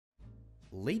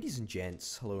Ladies and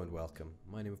gents, hello and welcome.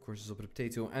 My name, of course, is Open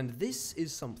Potato, and this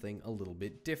is something a little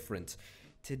bit different.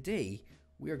 Today,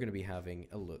 we are going to be having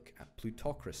a look at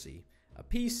Plutocracy, a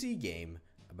PC game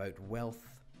about wealth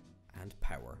and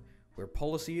power, where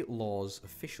policy, laws,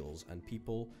 officials, and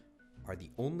people are the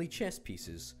only chess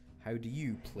pieces. How do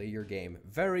you play your game?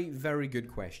 Very, very good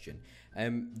question.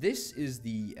 This is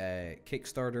the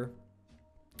Kickstarter,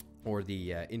 or the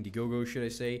Indiegogo, should I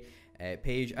say,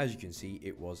 page. As you can see,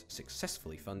 it was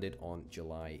successfully funded on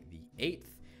July the 8th,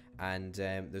 and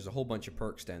there's a whole bunch of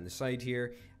perks down the side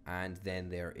here, and then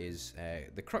there is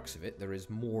the crux of it. There is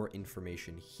more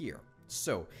information here.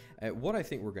 So what I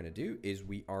think we're going to do is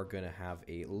we are going to have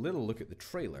a little look at the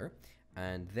trailer,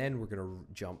 and then we're going to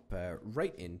jump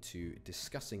right into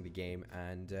discussing the game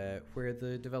and where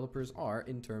the developers are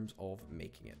in terms of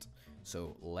making it.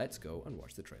 So let's go and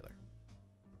watch the trailer.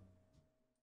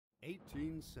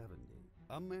 1870,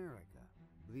 America,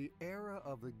 the era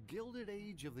of the Gilded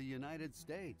Age of the United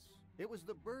States. It was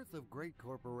the birth of great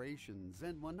corporations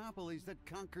and monopolies that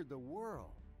conquered the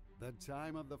world. The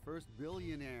time of the first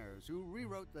billionaires who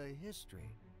rewrote the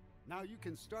history. Now you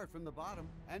can start from the bottom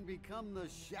and become the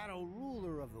shadow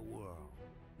ruler of the world.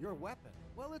 Your weapon,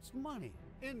 well, it's money,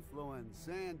 influence,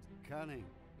 and cunning.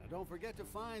 Now don't forget to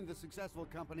find the successful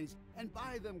companies and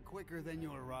buy them quicker than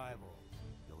your rivals.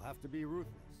 You'll have to be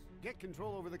ruthless. Get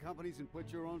control over the companies and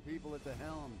put your own people at the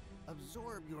helm.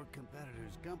 Absorb your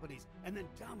competitors' companies and then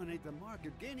dominate the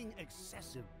market, gaining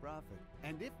excessive profit.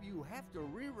 And if you have to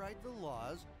rewrite the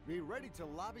laws, be ready to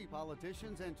lobby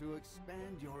politicians and to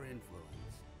expand your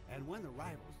influence. And when the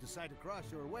rivals decide to cross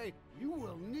your way, you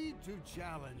will need to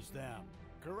challenge them.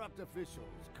 Corrupt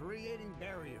officials, creating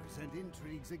barriers and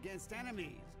intrigues against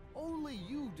enemies. Only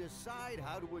you decide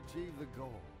how to achieve the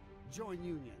goal. Join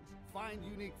unions, find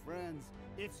unique friends.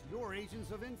 It's your agents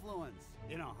of influence.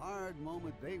 In a hard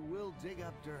moment, they will dig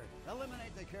up dirt,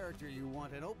 eliminate the character you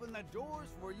want, and open the doors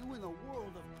for you in the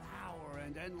world of power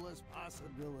and endless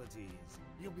possibilities.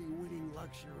 You'll be winning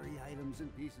luxury items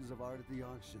and pieces of art at the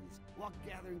auctions. While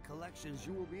gathering collections,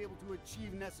 you will be able to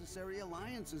achieve necessary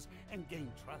alliances and gain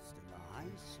trust in the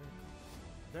high circles.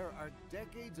 There are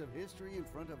decades of history in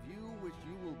front of you which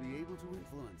you will be able to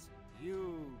influence.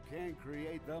 You can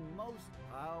create the most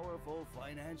powerful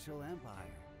financial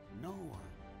empire. No one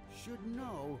should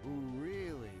know who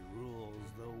really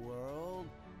rules the world.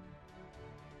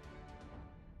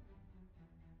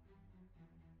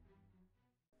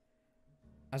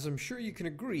 As I'm sure you can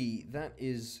agree, that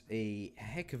is a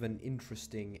heck of an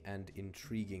interesting and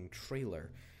intriguing trailer.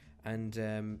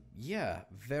 And yeah,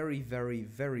 very, very,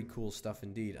 very cool stuff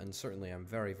indeed, and certainly I'm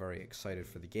very, very excited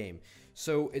for the game.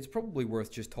 So it's probably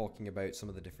worth just talking about some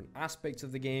of the different aspects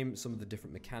of the game, some of the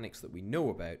different mechanics that we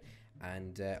know about,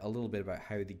 and a little bit about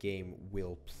how the game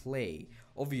will play.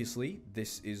 Obviously,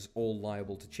 this is all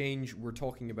liable to change. We're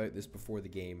talking about this before the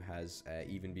game has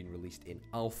even been released in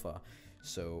alpha.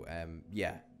 So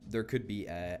yeah, there could be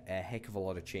a heck of a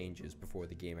lot of changes before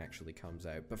the game actually comes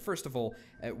out. But first of all,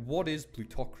 what is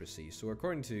plutocracy? So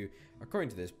according to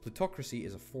this, plutocracy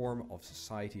is a form of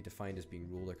society defined as being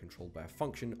ruled or controlled by a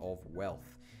function of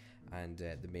wealth. And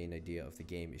the main idea of the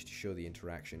game is to show the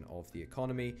interaction of the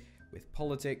economy with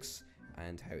politics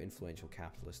and how influential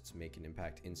capitalists make an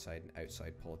impact inside and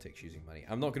outside politics using money.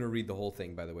 I'm not going to read the whole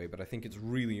thing, by the way, but I think it's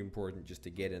really important just to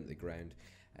get into the ground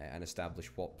and establish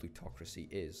what plutocracy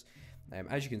is.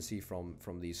 As you can see from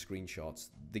these screenshots,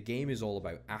 the game is all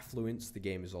about affluence, the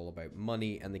game is all about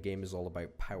money, and the game is all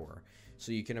about power.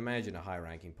 So you can imagine a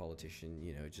high-ranking politician,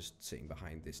 you know, just sitting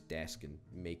behind this desk and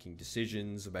making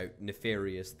decisions about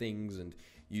nefarious things and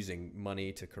using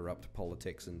money to corrupt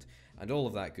politics and all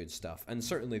of that good stuff. And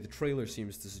certainly the trailer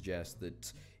seems to suggest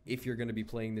that if you're going to be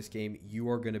playing this game, you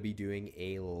are going to be doing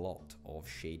a lot of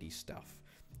shady stuff.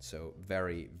 So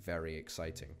very, very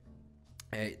exciting.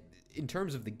 In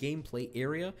terms of the gameplay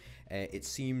area, it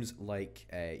seems like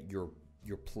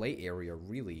your play area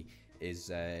really is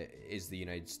the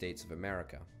United States of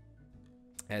America.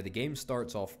 The game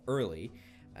starts off early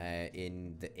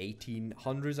in the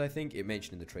 1800s, I think. It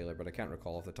mentioned in the trailer, but I can't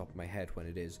recall off the top of my head when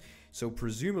it is. So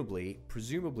presumably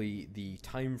the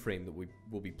time frame that we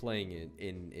will be playing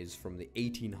in is from the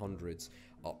 1800s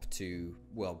up to,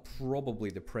 well,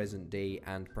 probably the present day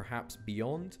and perhaps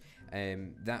beyond.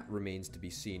 That remains to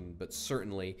be seen, but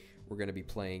certainly we're going to be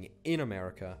playing in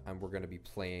America, and we're going to be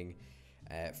playing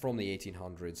from the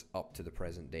 1800s up to the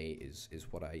present day is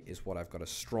what I've got a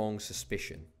strong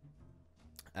suspicion.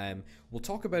 We'll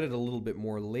talk about it a little bit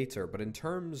more later, but in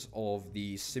terms of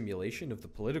the simulation of the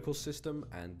political system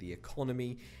and the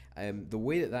economy, the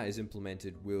way that that is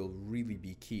implemented will really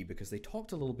be key, because they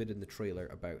talked a little bit in the trailer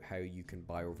about how you can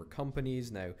buy over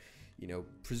companies. Now,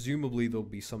 presumably there'll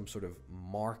be some sort of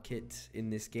market in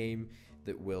this game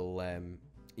that will,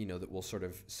 that will sort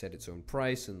of set its own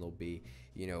price, and there'll be,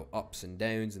 ups and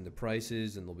downs in the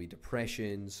prices, and there'll be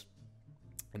depressions,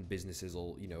 and businesses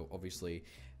will, obviously,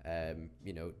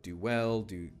 do well,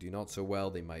 do not so well.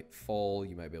 They might fall.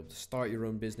 You might be able to start your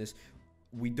own business.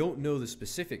 We don't know the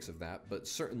specifics of that, but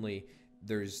certainly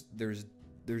there's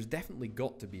definitely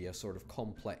got to be a sort of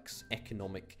complex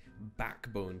economic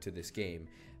backbone to this game,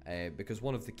 because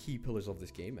one of the key pillars of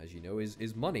this game, as you know,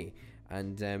 is money.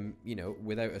 And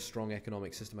without a strong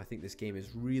economic system, I think this game is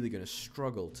really going to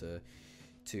struggle to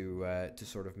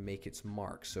sort of make its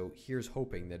mark. So here's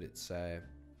hoping that it's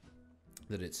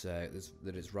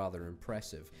rather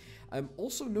impressive.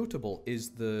 Also notable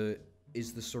is the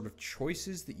sort of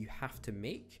choices that you have to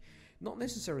make. Not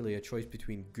necessarily a choice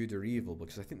between good or evil,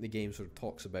 because I think the game sort of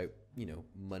talks about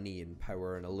money and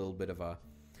power in a little bit of a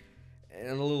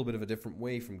different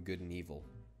way from good and evil.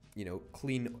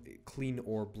 Clean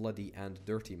or bloody and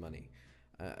dirty money.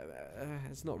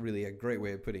 It's not really a great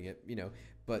way of putting it,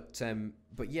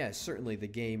 but yeah, certainly the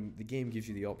game gives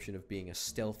you the option of being a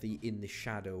stealthy, in the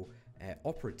shadow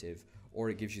operative, or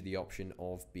it gives you the option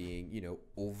of being,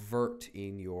 overt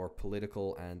in your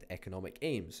political and economic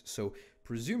aims. So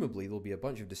presumably there'll be a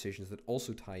bunch of decisions that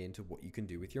also tie into what you can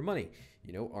do with your money.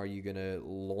 Are you going to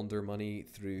launder money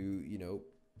through,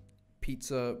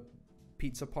 pizza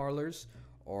parlors?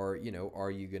 Or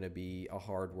are you going to be a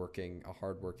hardworking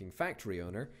factory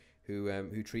owner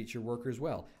who treats your workers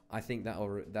well? I think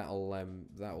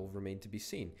that'll remain to be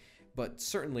seen. But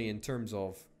certainly in terms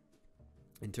of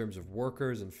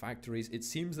workers and factories, it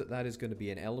seems that is going to be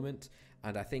an element.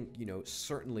 And I think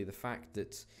certainly the fact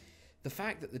that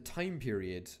the time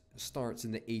period starts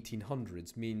in the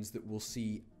 1800s means that we'll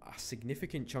see a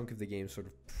significant chunk of the game sort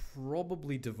of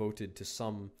probably devoted to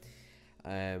some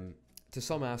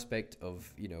aspect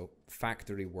of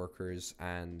factory workers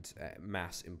and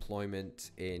mass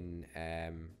employment in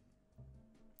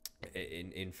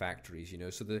factories.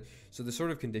 So the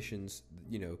sort of conditions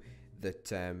that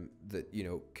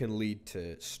can lead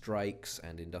to strikes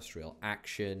and industrial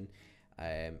action,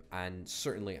 and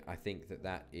certainly I think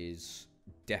that is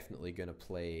definitely going to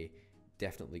play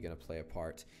a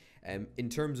part. In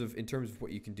terms of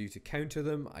what you can do to counter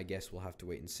them, I guess we'll have to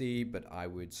wait and see. But I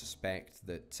would suspect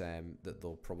that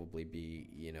they'll probably be,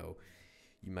 you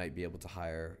might be able to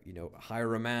hire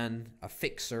a man, a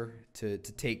fixer, to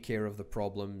take care of the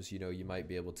problems. You might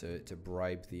be able to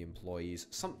bribe the employees,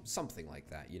 something like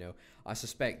that. I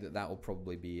suspect that will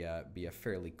probably be a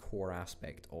fairly core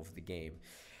aspect of the game.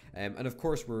 And of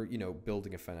course, we're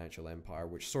building a financial empire,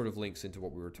 which sort of links into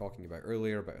what we were talking about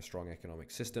earlier about a strong economic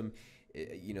system.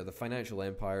 The financial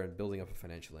empire and building up a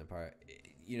financial empire.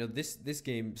 This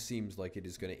game seems like it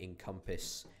is going to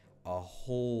encompass a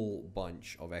whole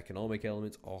bunch of economic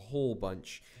elements, a whole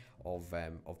bunch of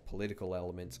political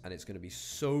elements, and it's going to be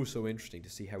so interesting to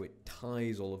see how it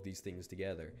ties all of these things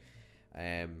together.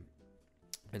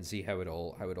 And see how it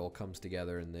all comes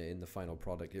together in the final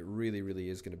product. It really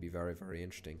is going to be very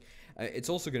interesting. It's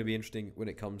also going to be interesting when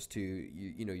it comes to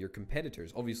your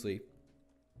competitors. Obviously,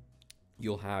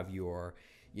 you'll have your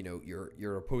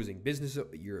opposing business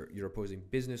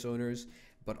owners,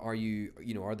 but are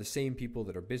the same people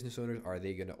that are business owners, are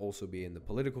they going to also be in the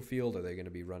political field? Are they going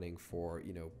to be running for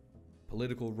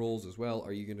political roles as well?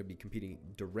 Are you going to be competing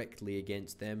directly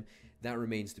against them? That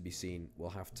remains to be seen. We'll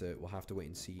have to wait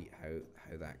and see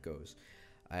how that goes.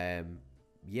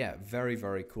 Yeah,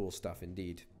 very cool stuff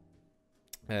indeed.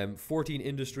 14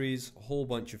 industries, a whole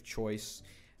bunch of choice.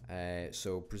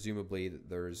 So presumably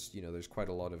there's quite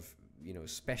a lot of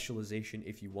specialization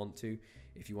if you want to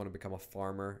become a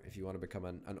farmer, if you want to become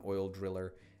an oil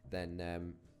driller,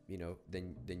 then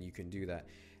you can do that.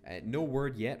 No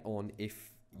word yet on if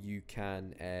you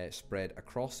can spread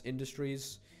across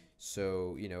industries.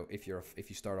 So if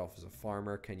you start off as a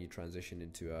farmer, can you transition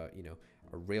into a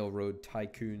railroad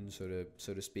tycoon, so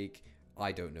to speak?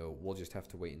 I don't know. We'll just have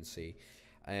to wait and see.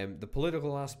 The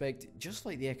political aspect, just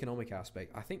like the economic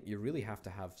aspect, I think you really have to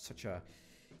have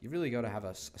you really got to have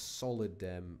a solid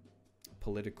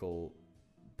political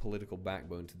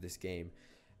backbone to this game,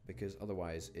 because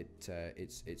otherwise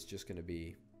it's just going to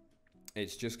be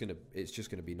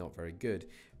not very good.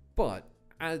 But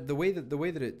the way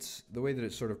that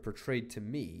it's sort of portrayed to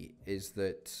me is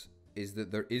that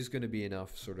there is going to be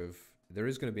enough sort of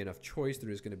enough choice, there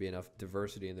is going to be enough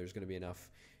diversity, and there's going to be enough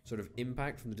sort of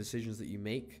impact from the decisions that you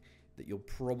make that you'll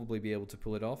probably be able to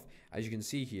pull it off. As you can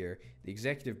see here, the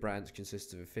executive branch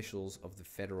consists of officials of the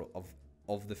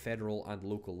federal and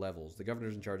local levels. The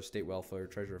governor's in charge of state welfare,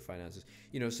 treasurer of finances.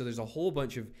 So there's a whole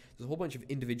bunch of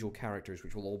individual characters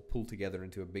which will all pull together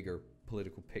into a bigger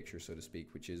political picture, so to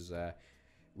speak, which is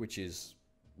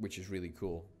really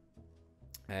cool.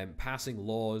 Passing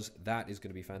laws, that is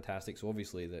going to be fantastic. So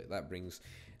obviously that brings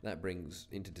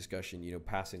into discussion,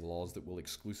 passing laws that will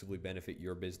exclusively benefit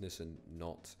your business and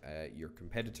not your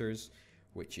competitors,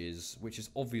 which is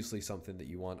obviously something that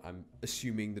you want. I'm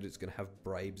assuming that it's going to have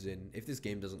bribes in. If this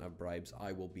game doesn't have bribes,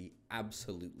 I will be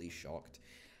absolutely shocked.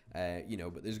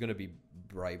 But there's going to be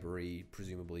bribery.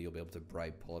 Presumably, you'll be able to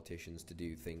bribe politicians to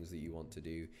do things that you want to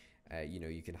do.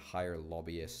 You can hire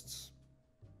lobbyists,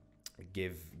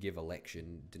 give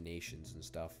election donations and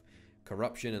stuff.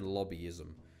 Corruption and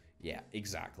lobbyism. Yeah,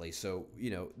 exactly. So,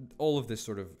 all of this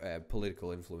sort of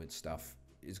political influence stuff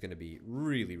is going to be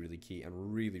really, really key and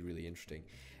really, really interesting.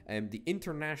 The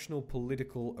international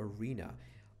political arena.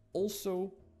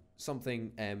 Also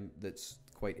something that's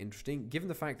quite interesting, given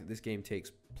the fact that this game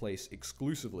takes place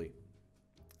exclusively,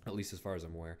 at least as far as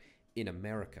I'm aware, in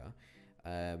America.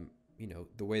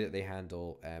 The way that they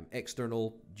handle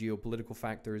external geopolitical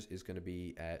factors is going to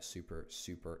be super,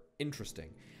 super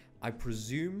interesting. I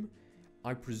presume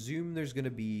there's going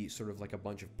to be sort of like a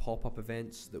bunch of pop-up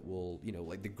events that will,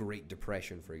 like the Great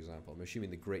Depression, for example. I'm assuming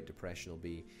the Great Depression will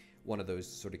be one of those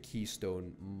sort of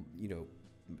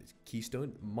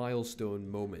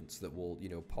milestone moments that will,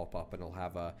 pop up and will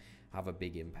have a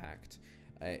big impact.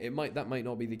 That might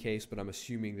not be the case, but I'm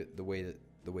assuming that the way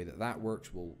that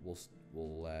works will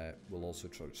also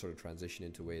sort of transition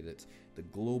into a way that the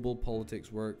global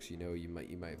politics works. You might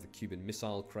have the Cuban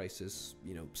Missile Crisis,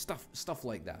 stuff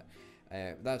like that.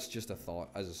 That's just a thought.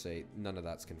 As I say, none of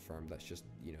that's confirmed. That's just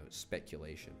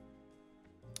speculation.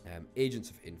 Agents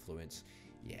of influence.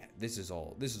 Yeah, this is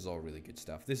all really good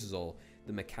stuff. This is all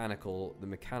the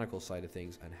mechanical side of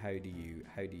things, and how do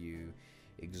you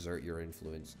exert your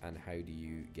influence, and how do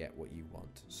you get what you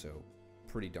want. So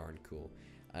pretty darn cool.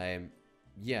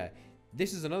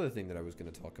 This is another thing that I was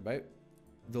going to talk about.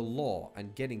 The law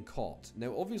and getting caught.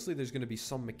 Now, obviously, there's going to be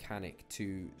some mechanic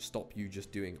to stop you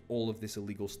just doing all of this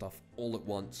illegal stuff all at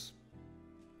once,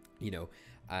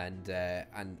 and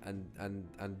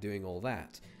doing all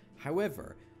that.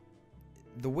 However,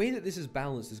 the way that this is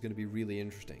balanced is going to be really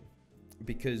interesting,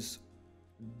 because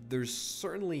you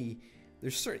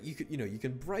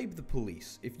can bribe the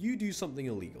police if you do something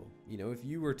illegal. If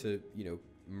you were to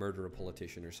murder a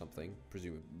politician or something,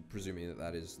 presuming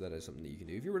that is something that you can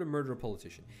do. If you were to murder a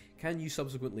politician, can you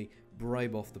subsequently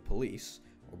bribe the police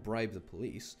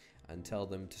and tell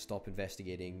them to stop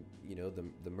investigating,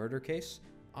 the murder case?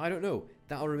 I don't know.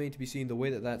 That'll remain to be seen. The way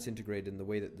that that's integrated, and the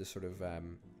way that the sort of,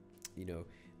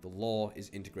 the law is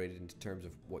integrated into terms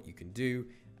of what you can do,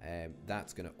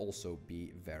 that's going to also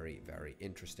be very, very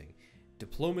interesting.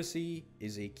 Diplomacy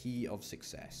is a key of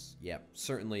success. Yeah,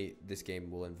 certainly this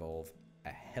game will involve a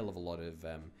hell of a lot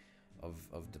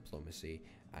of diplomacy,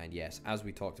 and yes, as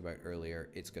we talked about earlier,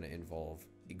 it's going to involve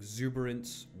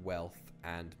exuberance, wealth,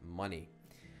 and money.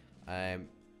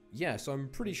 So I'm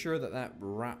pretty sure that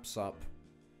wraps up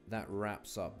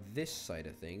this side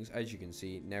of things. As you can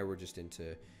see, now we're just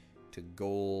into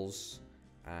goals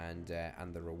and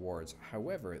the rewards.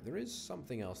 However, there is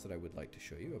something else that I would like to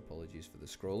show you. Apologies for the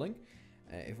scrolling.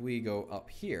 If we go up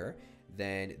here,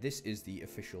 then this is the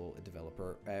official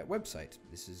developer website.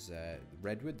 This is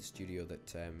Redwood, the studio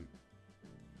that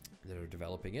are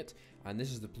developing it, and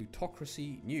this is the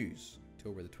Plutocracy news,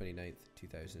 October the 29th,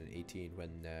 2018,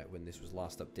 when this was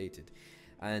last updated.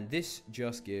 And this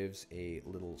just gives a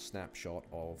little snapshot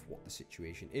of what the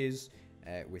situation is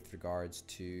with regards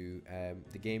to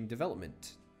the game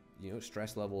development.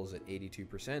 Stress levels at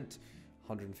 82%,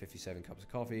 157 cups of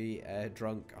coffee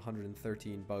drunk,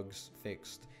 113 bugs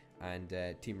fixed, and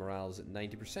team morale is at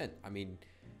 90%. I mean,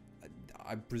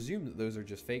 I presume that those are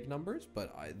just fake numbers,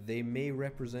 but they may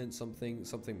represent something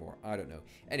more. I don't know.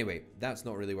 Anyway, that's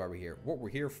not really why we're here. What we're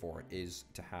here for is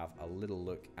to have a little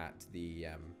look at the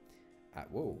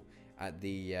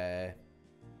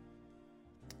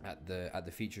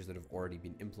features that have already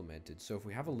been implemented. So if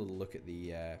we have a little look at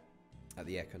the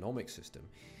economic system,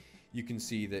 you can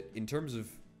see that in terms of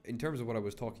what I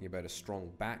was talking about, a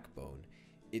strong backbone,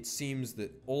 it seems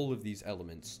that all of these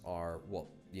elements are what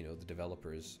the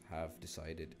developers have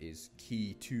decided is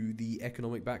key to the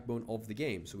economic backbone of the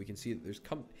game. So we can see that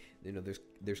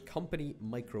there's company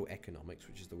microeconomics,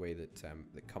 which is the way that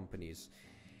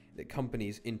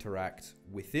companies interact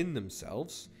within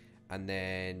themselves, And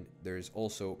then there's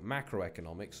also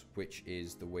macroeconomics, which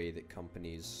is the way that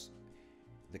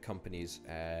the companies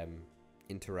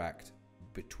interact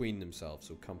between themselves,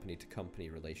 so company to company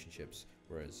relationships,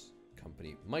 whereas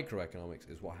company microeconomics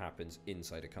is what happens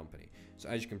inside a company. So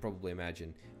as you can probably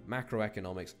imagine,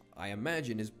 macroeconomics, I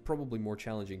imagine, is probably more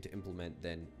challenging to implement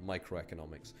than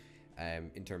microeconomics,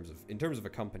 in terms of a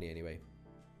company anyway.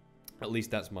 At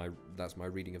least that's my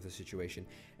reading of the situation.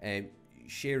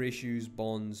 Share issues,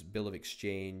 bonds, bill of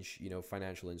exchange,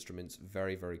 financial instruments,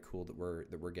 very, very cool that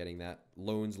we're getting that.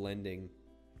 Loans, lending,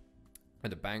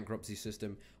 and a bankruptcy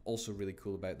system, also really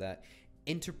cool about that.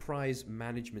 Enterprise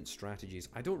management strategies.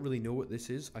 I don't really know what this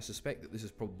is. I suspect that this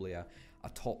is probably a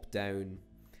top-down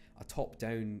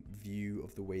view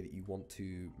of the way that you want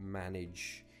to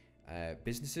manage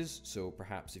businesses. So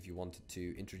perhaps if you wanted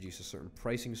to introduce a certain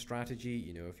pricing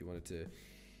strategy,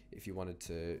 if you wanted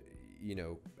to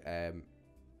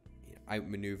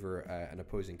outmaneuver an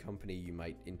opposing company, you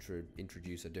might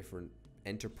introduce a different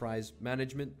enterprise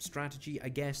management strategy. I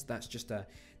guess that's just a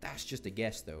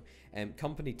guess though.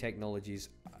 Company technologies,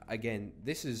 again,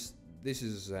 this has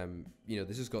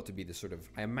got to be the sort of,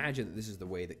 I imagine that this is the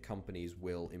way that companies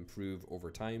will improve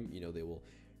over time. They will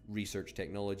research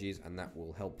technologies and that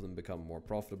will help them become more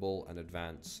profitable and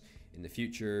advance in the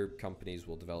future. Companies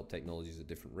will develop technologies at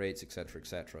different rates, etc.,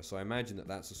 etc. So I imagine that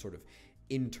that's a sort of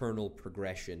internal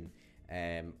progression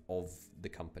of the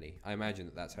company. I imagine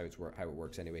that that's how it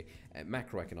works anyway.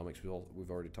 Macroeconomics,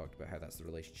 we've already talked about how that's the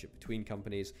relationship between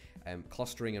companies.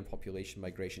 Clustering and population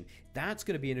migration, that's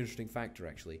going to be an interesting factor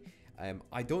actually.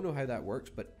 I don't know how that works,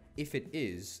 but if it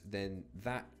is, then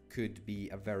that could be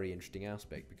a very interesting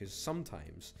aspect, because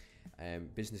sometimes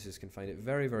businesses can find it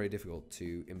very, very difficult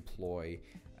to employ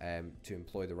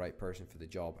the right person for the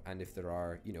job. And if there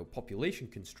are, population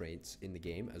constraints in the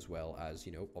game, as well as,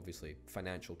 obviously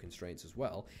financial constraints as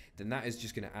well, then that is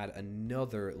just going to add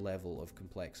another level of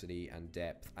complexity and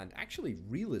depth and actually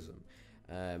realism.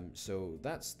 So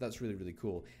that's really, really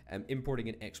cool. Importing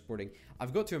and exporting.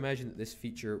 I've got to imagine that this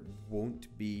feature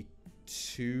won't be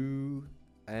too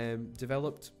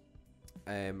developed.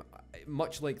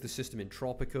 Much like the system in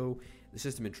Tropico. The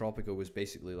system in Tropico was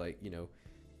basically like,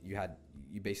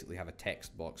 you basically have a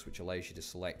text box which allows you to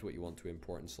select what you want to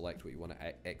import and select what you want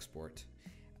to export.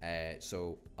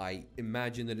 So I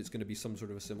imagine that it's going to be some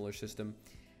sort of a similar system.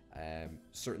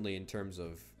 Certainly in terms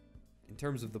of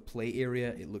the play area,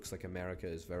 it looks like America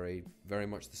is very, very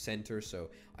much the center. So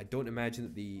I don't imagine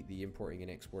that the importing and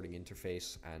exporting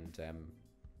interface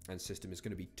and system is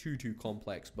going to be too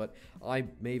complex, but I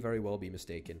may very well be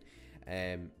mistaken.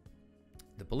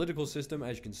 The political system,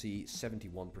 as you can see,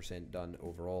 71% done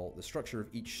overall. The structure of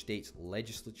each state's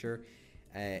legislature,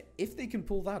 if they can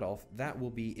pull that off, that will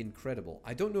be incredible.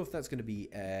 I don't know if that's going to be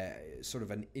sort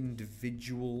of an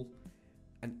individual,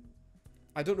 and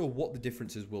I don't know what the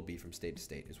differences will be from state to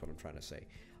state, is what I'm trying to say.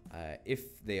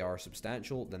 If they are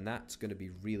substantial, then that's going to be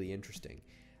really interesting.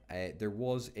 There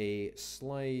was a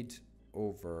slide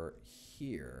over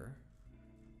here.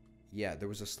 Yeah, there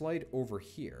was a slide over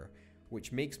here,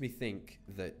 which makes me think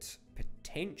that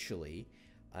potentially,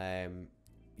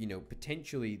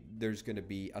 potentially there's going to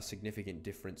be a significant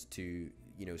difference to,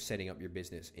 setting up your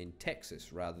business in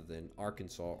Texas rather than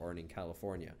Arkansas or in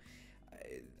California.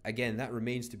 Again, that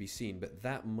remains to be seen, but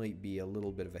that might be a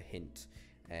little bit of a hint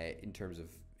in terms of,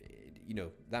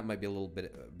 that might be a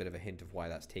bit of a hint of why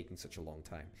that's taking such a long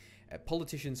time.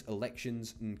 Politicians,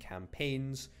 elections and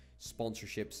campaigns,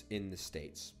 sponsorships in the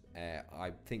states.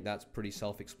 I think that's pretty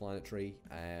self-explanatory.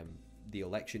 The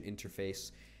election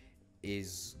interface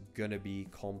is gonna be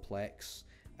complex.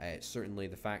 Certainly,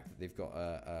 the fact that they've got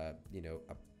a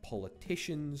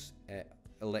politician's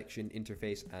election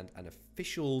interface and an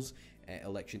official's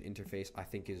election interface, I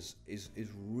think is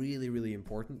really, really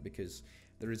important, because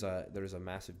there is a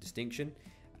massive distinction,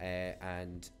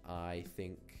 and I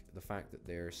think the fact that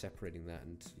they're separating that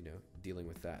and dealing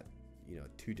with that,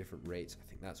 two different rates, I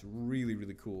think that's really,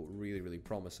 really cool, really, really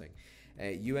promising.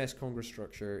 U.S. Congress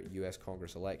structure, U.S.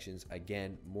 Congress elections,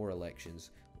 again, more elections,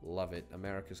 love it.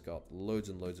 America's got loads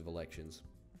and loads of elections,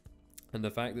 and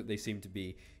the fact that they seem to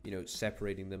be,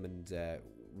 separating them and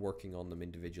working on them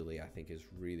individually, I think is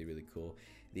really, really cool.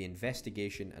 The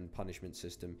investigation and punishment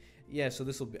system, yeah. So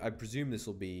this will be, I presume this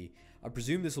will be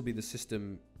the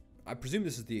system. I presume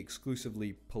this is the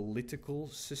exclusively political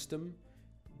system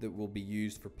that will be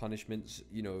used for punishments.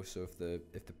 So if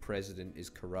the president is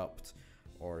corrupt,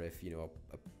 or if a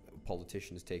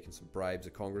politician has taken some bribes, a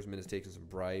congressman has taken some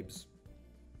bribes,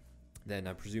 then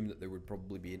I presume that there would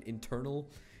probably be an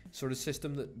internal sort of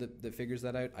system that figures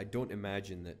that out. I don't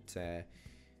imagine that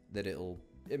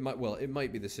it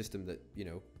might be the system that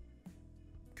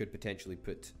could potentially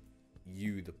put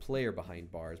you, the player,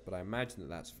 behind bars, but I imagine that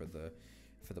that's for the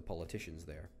politicians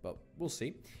there. But we'll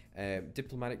see.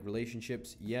 Diplomatic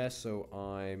relationships, yeah. So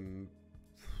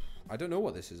I don't know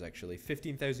what this is actually.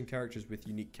 15,000 characters with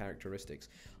unique characteristics.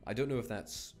 I don't know if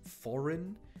that's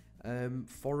foreign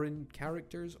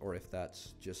characters, or if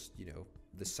that's just, you know,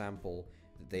 the sample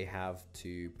that they have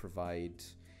to provide,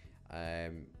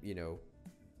 you know,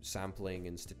 sampling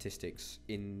and statistics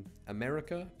in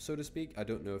America, so to speak. I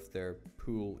don't know if their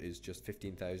pool is just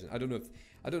 15,000. I don't know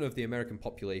if the American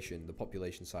population, the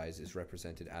population size, is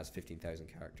represented as 15,000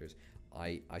 characters.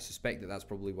 I suspect that that's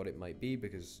probably what it might be,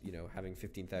 because, you know, having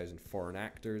 15,000 foreign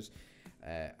actors,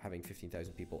 having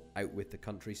 15,000 people out with the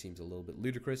country seems a little bit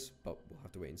ludicrous, but we'll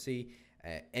have to wait and see.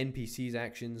 NPCs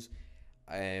actions,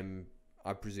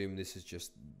 I presume this is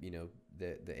just, you know,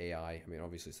 the AI. I mean,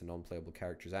 obviously it's the non-playable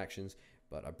characters actions,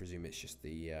 but I presume it's just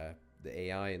the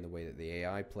AI and the way that the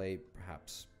AI play.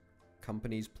 Perhaps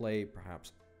companies play,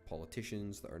 perhaps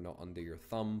politicians that are not under your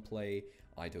thumb play.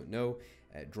 I don't know.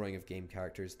 Drawing of game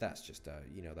characters, that's just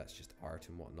you know, that's just art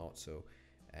and whatnot. So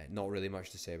not really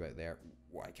much to say about there.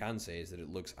 What I can say is that it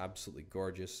looks absolutely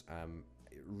gorgeous.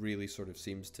 It really sort of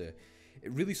seems to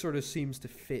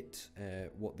fit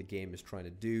what the game is trying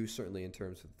to do. Certainly in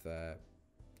terms of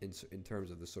in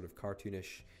terms of the sort of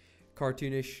cartoonish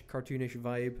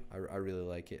vibe. I really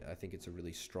like it. I think it's a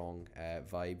really strong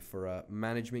vibe for a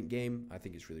management game. I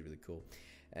think it's really, really cool.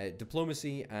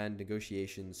 Diplomacy and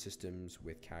negotiation systems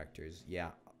with characters.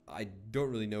 Yeah, I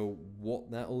don't really know what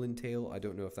that will entail. I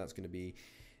don't know if that's going to be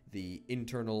the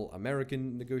internal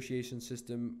American negotiation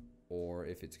system, or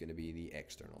if it's going to be the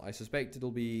external. I suspect it'll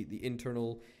be the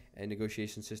internal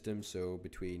negotiation system, so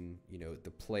between, you know,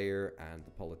 the player and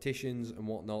the politicians and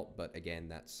whatnot. But again,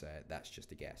 that's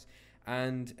just a guess.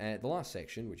 And the last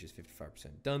section, which is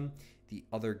 55% done, the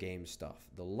other game stuff,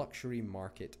 the luxury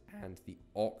market and the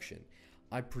auction.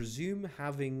 I presume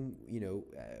having, you know,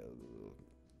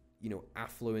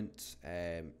 affluent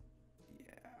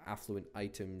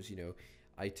items, you know,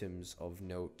 items of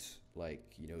note, like,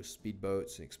 you know,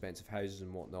 speedboats and expensive houses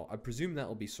and whatnot. I presume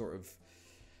that'll be sort of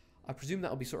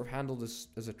handled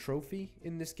as a trophy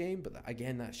in this game, but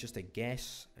again, that's just a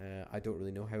guess. I don't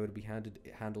really know how it'll be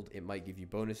handled. It might give you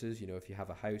bonuses, you know, if you have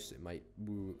a house, it might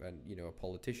woo, and, you know, a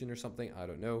politician or something. I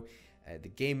don't know. The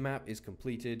game map is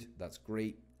completed. That's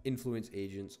great. Influence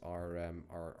agents are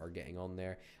getting on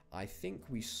there. I think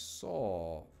we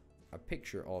saw a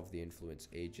picture of the influence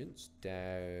agents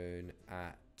down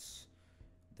at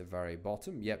the very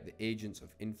bottom. Yep, the agents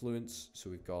of influence. So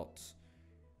we've got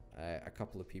a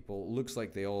couple of people. Looks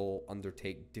like they all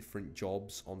undertake different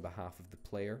jobs on behalf of the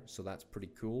player, so that's pretty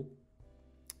cool.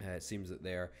 It seems that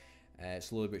they're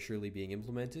slowly but surely being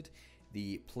implemented.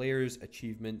 The players'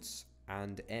 achievements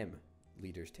and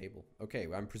leaders table. Okay,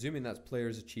 well, I'm presuming that's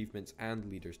players' achievements and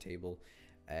leaders table.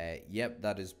 Yep,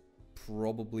 that is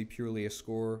probably purely a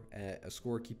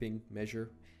scorekeeping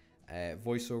measure.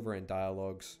 Voiceover and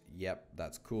dialogues. Yep,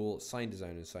 that's cool. Sound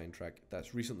design and soundtrack.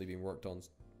 That's recently been worked on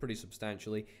pretty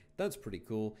substantially. That's pretty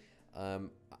cool. I'm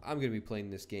going to be playing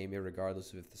this game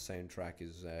irregardless of if the soundtrack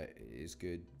is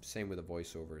good. Same with the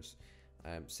voiceovers.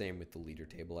 Same with the leader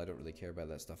table. I don't really care about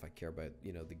that stuff. I care about,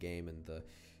 you know, the game and the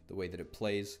way that it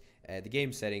plays. The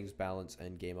game settings, balance,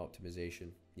 and game optimization.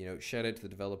 You know, shout out to the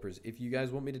developers. If you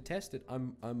guys want me to test it,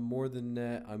 I'm more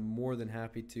than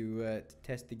happy to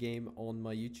test the game on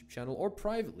my YouTube channel or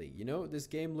privately. You know, this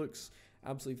game looks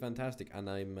absolutely fantastic, and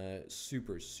I'm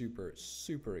super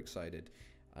excited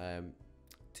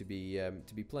to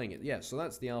be playing it. Yeah, so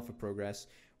that's the alpha progress.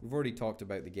 We've already talked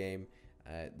about the game.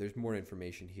 There's more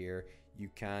information here. You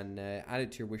can add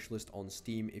it to your wish list on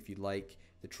Steam if you'd like.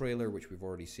 The trailer, which we've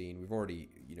already seen, we've already,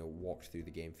 you know, walked through the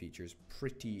game features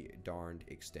pretty darned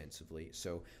extensively.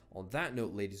 So on that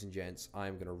note, ladies and gents,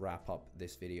 I'm going to wrap up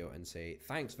this video and say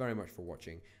thanks very much for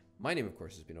watching. My name, of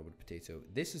course, has been Old Potato.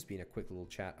 This has been a quick little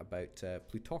chat about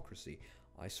Plutocracy.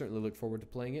 I certainly look forward to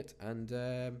playing it, and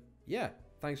yeah,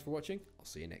 thanks for watching. I'll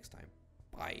see you next time.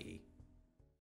 Bye.